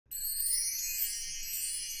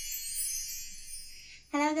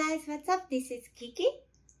Hello guys, what's up? This is Kiki.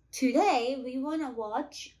 Today we wanna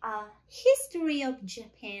watch a history of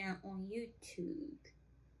Japan on YouTube.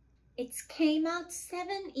 It came out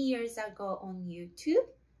 7 years ago on YouTube.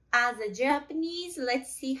 As a Japanese,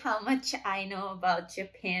 let's see how much I know about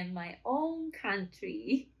Japan, my own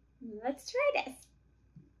country. Let's try this.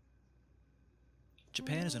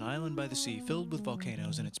 Japan is an island by the sea filled with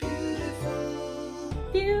volcanoes, and it's Beautiful.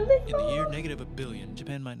 In the year -1 billion,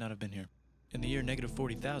 Japan might not have been here. In the year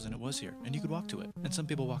 -40,000, it was here, and you could walk to it, and some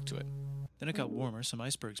people walked to it. Then it got warmer, some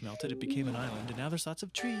icebergs melted, it became an island, and now there's lots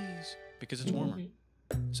of trees, because it's warmer.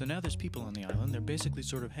 So now there's people on the island. They're basically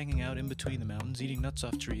sort of hanging out in between the mountains, eating nuts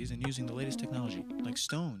off trees, and using the latest technology, like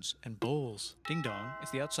stones and bowls. Ding dong,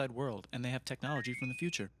 it's the outside world, and they have technology from the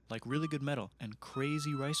future, like really good metal and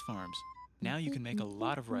crazy rice farms. Now you can make a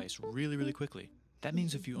lot of rice really quickly. That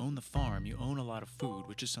means if you own the farm, you own a lot of food,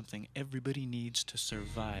 which is something everybody needs to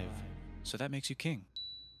survive. So that makes you king.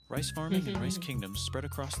 Rice farming and rice kingdoms spread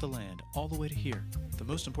across the land, all the way to here. The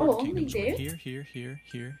most important kingdoms were here,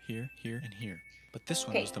 and here. But this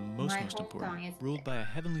one was the most important, ruled by a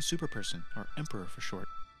heavenly superperson, or emperor for short.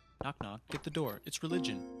 Knock knock, get the door, it's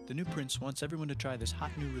religion. The new prince wants everyone to try this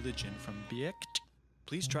hot new religion from Biekt.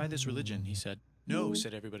 Please try this religion, he said. No,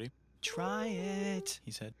 said everybody. Try it,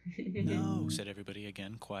 he said. No, said everybody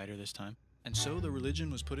again, quieter this time. And so the religion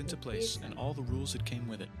was put into place, and all the rules that came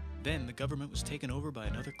with it. Then the government was taken over by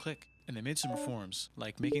another clique, and they made some reforms,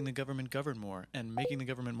 like making the government govern more, and making the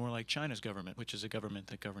government more like China's government, which is a government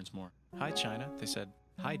that governs more. Hi, China, they said.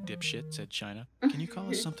 Hi, dipshit, said China. Can you call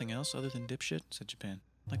us something else other than dipshit, said Japan.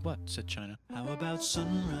 Like what, said China. How about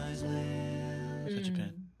Sunrise Land, said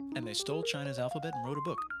Japan. And they stole China's alphabet and wrote a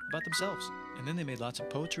book about themselves. And then they made lots of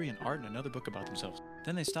poetry and art and another book about themselves.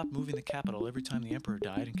 Then they stopped moving the capital every time the emperor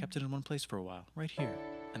died and kept it in one place for a while, right here.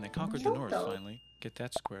 And they conquered the north finally. Get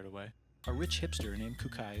that squared away. A rich hipster named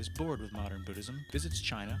Kukai is bored with modern Buddhism, visits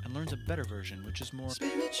China, and learns a better version, which is more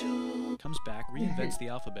spiritual. Comes back, reinvents the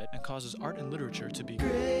alphabet, and causes art and literature to be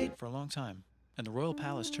great for a long time. And the royal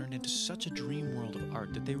palace turned into such a dream world of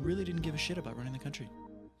art that they really didn't give a shit about running the country.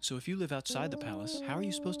 So if you live outside the palace, how are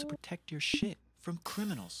you supposed to protect your shit from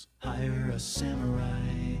criminals? Hire a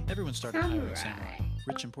samurai. Everyone started hiring samurai.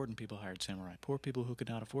 Rich, important people hired samurai. Poor people who could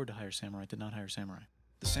not afford to hire samurai did not hire samurai.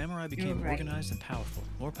 The samurai became organized and powerful,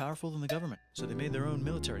 more powerful than the government. So they made their own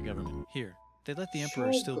military government. Here. They let the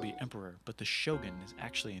emperor still be emperor, but the shogun is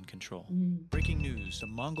actually in control. Breaking news, the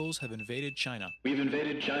Mongols have invaded China. We've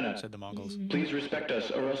invaded China, said the Mongols. Please respect us,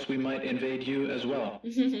 or else we might invade you as well.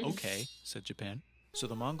 Okay, said Japan. So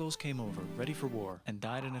the Mongols came over, ready for war, and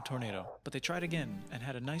died in a tornado. But they tried again, and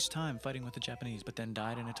had a nice time fighting with the Japanese, but then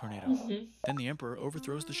died in a tornado. Then the emperor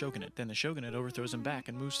overthrows the shogunate. Then the shogunate overthrows him back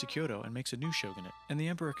and moves to Kyoto and makes a new shogunate. And the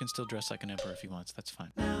emperor can still dress like an emperor if he wants, that's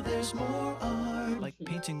fine. Now there's more art. Like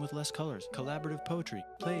painting with less colors, collaborative poetry,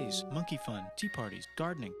 plays, monkey fun, tea parties,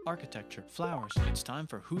 gardening, architecture, flowers. It's time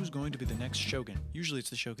for who's going to be the next shogun. Usually it's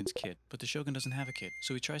the shogun's kid, but the shogun doesn't have a kid.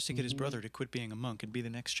 So he tries to get his brother to quit being a monk and be the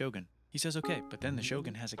next shogun. He says okay, but then the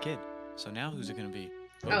shogun has a kid. So now who's it gonna be?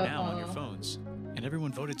 Vote now on your phones. And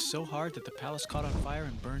everyone voted so hard that the palace caught on fire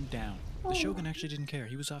and burned down. The shogun actually didn't care.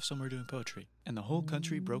 He was off somewhere doing poetry. And the whole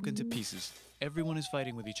country broke into pieces. Everyone is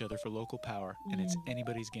fighting with each other for local power, and it's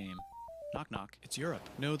anybody's game. Knock knock, it's Europe.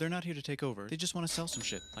 No, they're not here to take over. They just want to sell some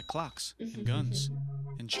shit, like clocks, and guns,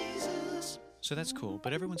 and Jesus. So that's cool,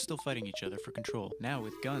 but everyone's still fighting each other for control, now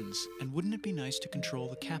with guns. And wouldn't it be nice to control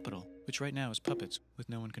the capital, which right now is puppets, with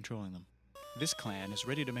no one controlling them? This clan is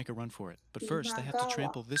ready to make a run for it, but first they have to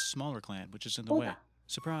trample this smaller clan, which is in the way.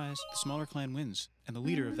 Surprise, the smaller clan wins, and the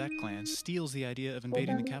leader of that clan steals the idea of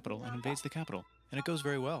invading the capital and invades the capital. And it goes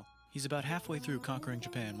very well. He's about halfway through conquering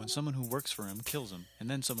Japan when someone who works for him kills him, and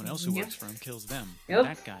then someone else who works for him kills them.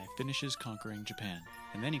 That guy finishes conquering Japan.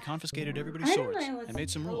 And then he confiscated everybody's swords, and made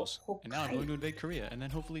some rules. And now I'm going to invade Korea, and then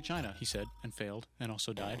hopefully China, he said, and failed, and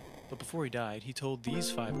also died. But before he died, he told these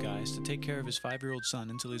 5 guys to take care of his 5-year-old son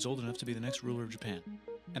until he's old enough to be the next ruler of Japan.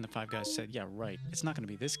 And the 5 guys said, yeah, right, it's not going to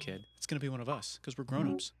be this kid, it's going to be one of us, because we're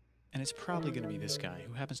grown-ups. And it's probably going to be this guy,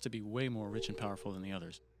 who happens to be way more rich and powerful than the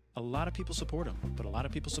others. A lot of people support him, but a lot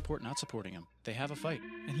of people support not supporting him. They have a fight,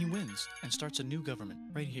 and he wins, and starts a new government,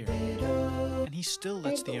 right here. And he still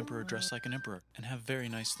lets the emperor dress like an emperor, and have very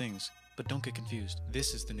nice things. But don't get confused,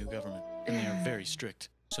 this is the new government, and they are very strict.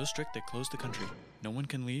 So strict they closed the country. No one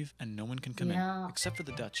can leave, and no one can come in, except for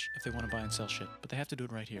the Dutch, if they want to buy and sell shit, but they have to do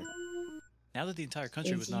it right here. Now that the entire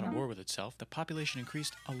country was not at war with itself, the population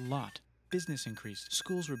increased a lot. Business increased,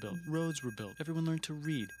 schools were built, roads were built, everyone learned to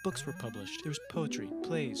read, books were published, there was poetry,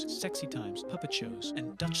 plays, sexy times, puppet shows,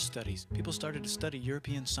 and Dutch studies. People started to study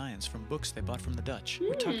European science from books they bought from the Dutch.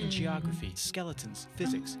 We're talking geography, skeletons,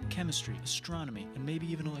 physics, chemistry, astronomy, and maybe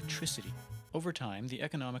even electricity. Over time, the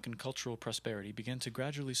economic and cultural prosperity began to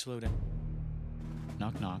gradually slow down.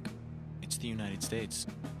 Knock knock. It's the United States,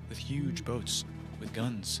 with huge boats, with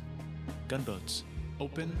guns, gunboats.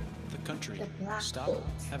 Open the country. Stop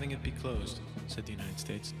having it be closed, said the United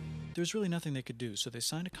States. There was really nothing they could do, so they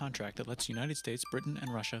signed a contract that lets the United States, Britain,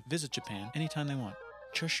 and Russia visit Japan anytime they want.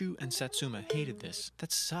 Choshu and Satsuma hated this.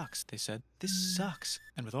 That sucks, they said. This sucks.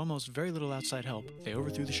 And with almost very little outside help, they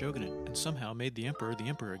overthrew the shogunate and somehow made the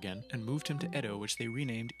emperor again and moved him to Edo, which they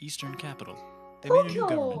renamed Eastern Capital. They made a new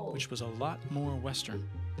government, which was a lot more Western.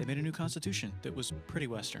 They made a new constitution that was pretty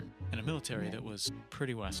Western, and a military that was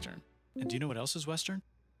pretty Western. And do you know what else is Western?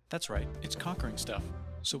 That's right, it's conquering stuff.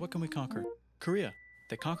 So what can we conquer? Korea.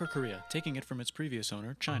 They conquer Korea, taking it from its previous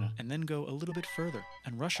owner, China, and then go a little bit further.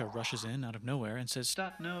 And Russia rushes in out of nowhere and says,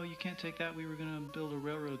 "Stop, no, you can't take that. We were going to build a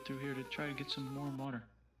railroad through here to try to get some warm water."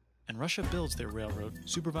 And Russia builds their railroad,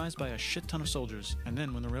 supervised by a shit ton of soldiers. And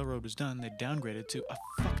then when the railroad was done, they downgraded to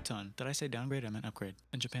a fuck ton. Did I say downgrade? I meant upgrade.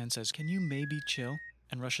 And Japan says, "Can you maybe chill?"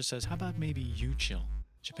 And Russia says, "How about maybe you chill?"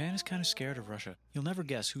 Japan is kind of scared of Russia. You'll never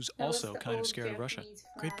guess who's also kind of scared of Russia.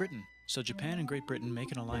 Great Britain. So Japan and Great Britain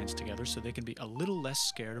make an alliance together so they can be a little less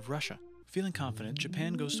scared of Russia. Feeling confident,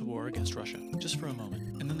 Japan goes to war against Russia, just for a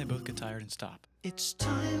moment, and then they both get tired and stop. It's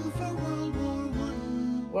time for World War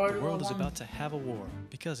I. The world is about to have a war,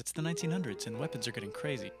 because it's the 1900s and weapons are getting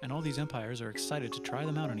crazy, and all these empires are excited to try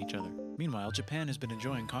them out on each other. Meanwhile, Japan has been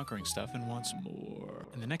enjoying conquering stuff and wants more.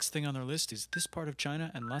 And the next thing on their list is this part of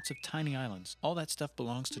China and lots of tiny islands. All that stuff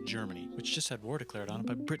belongs to Germany, which just had war declared on it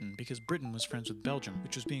by Britain because Britain was friends with Belgium,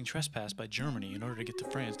 which was being trespassed by Germany in order to get to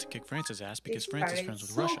France to kick France's ass because France is friends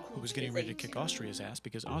with Russia, who was getting ready to kick Austria's ass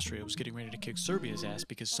because Austria was getting ready to kick Serbia's ass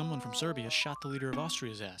because someone from Serbia shot the leader of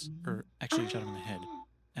Austria's ass. Or actually shot him in the head.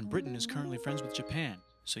 And Britain is currently friends with Japan,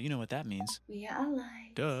 so you know what that means. We are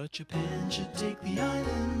allied. Duh, Japan should take the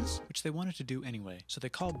islands. Which they wanted to do anyway, so they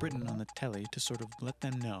called Britain on the telly to sort of let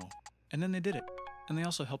them know. And then they did it. And they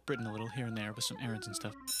also helped Britain a little here and there with some errands and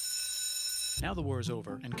stuff. Now the war is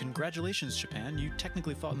over, and congratulations, Japan, you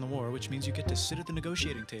technically fought in the war, which means you get to sit at the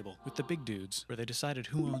negotiating table with the big dudes, where they decided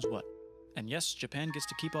who owns what. And yes, Japan gets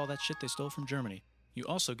to keep all that shit they stole from Germany. You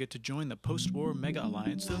also get to join the post-war mega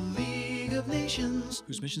alliance, the League of Nations,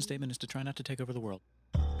 whose mission statement is to try not to take over the world.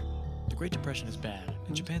 The Great Depression is bad,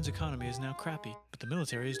 and Japan's economy is now crappy, but the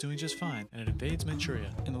military is doing just fine, and it invades Manchuria.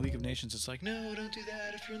 And the League of Nations is like, "No, don't do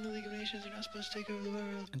that. If you're in the League of Nations, you're not supposed to take over the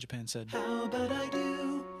world." And Japan said, "How about I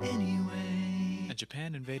do anyway?" And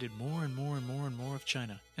Japan invaded more and more and more and more of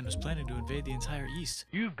China, and was planning to invade the entire East.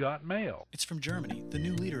 You've got mail. It's from Germany, the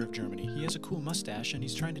new leader of Germany. He has a cool mustache, and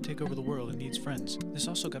he's trying to take over the world and needs friends. This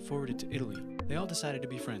also got forwarded to Italy. They all decided to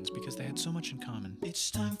be friends because they had so much in common.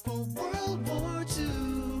 It's time for World War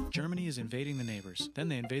II. Germany is invading the neighbors. Then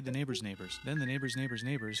they invade the neighbors' neighbors. Then the neighbors' neighbors'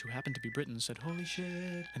 neighbors, who happened to be Britain, said, "Holy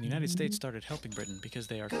shit." And the United States started helping Britain because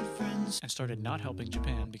they are good friends, and started not helping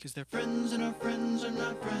Japan because they're friends and our friends are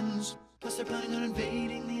not friends. Plus they're planning on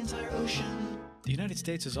invading the entire ocean. The United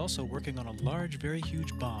States is also working on a large, very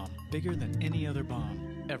huge bomb, bigger than any other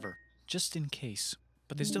bomb, ever, just in case.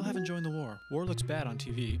 But they still haven't joined the war. War looks bad on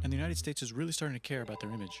TV, and the United States is really starting to care about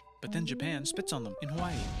their image. But then Japan spits on them in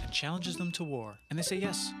Hawaii and challenges them to war. And they say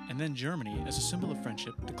yes. And then Germany, as a symbol of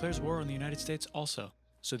friendship, declares war on the United States also.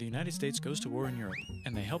 So the United States goes to war in Europe,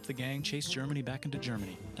 and they help the gang chase Germany back into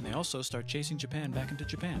Germany. And they also start chasing Japan back into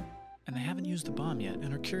Japan. And they haven't used the bomb yet,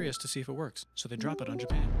 and are curious to see if it works. So they drop it on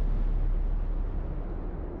Japan.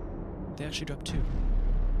 They actually drop 2.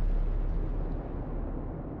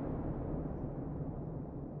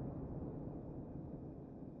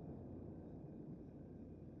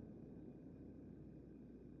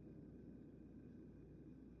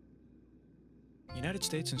 The United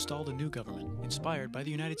States installed a new government, inspired by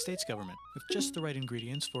the United States government, with just the right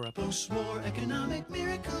ingredients for a post-war economic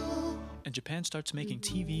miracle. And Japan starts making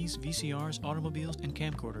TVs, VCRs, automobiles, and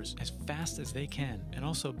camcorders as fast as they can, and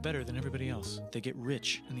also better than everybody else. They get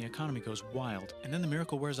rich, and the economy goes wild, and then the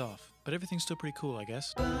miracle wears off. But everything's still pretty cool, I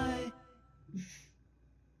guess. Bye!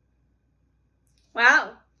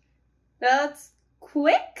 Wow, that's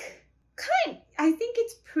quick. I think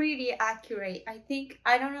it's pretty accurate.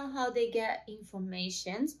 I don't know how they get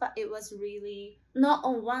informations, but it was really not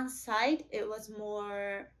on one side. It was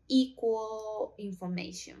more equal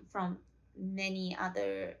information from many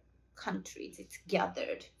other countries. It's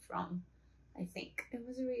gathered from, I think. It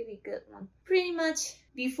was a really good one. Pretty much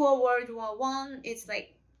before World War I, it's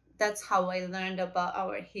like that's how I learned about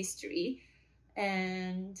our history.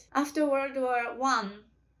 And after World War One,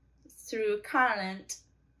 through current,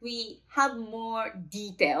 we have more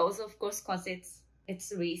details, of course, because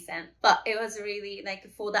it's recent. But it was really like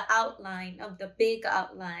for the outline of the big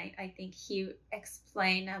outline, I think he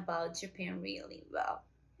explained about Japan really well.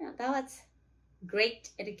 Yeah, that was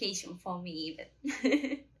great education for me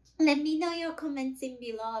even. Let me know your comments in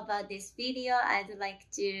below about this video. I'd like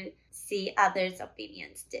to see others'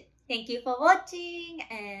 opinions too. Thank you for watching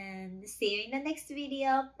and see you in the next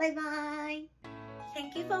video. Bye bye!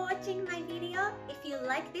 Thank you for watching my video. If you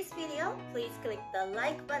like this video, please click the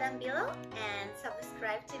like button below and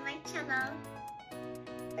subscribe to my channel.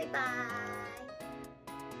 Bye bye!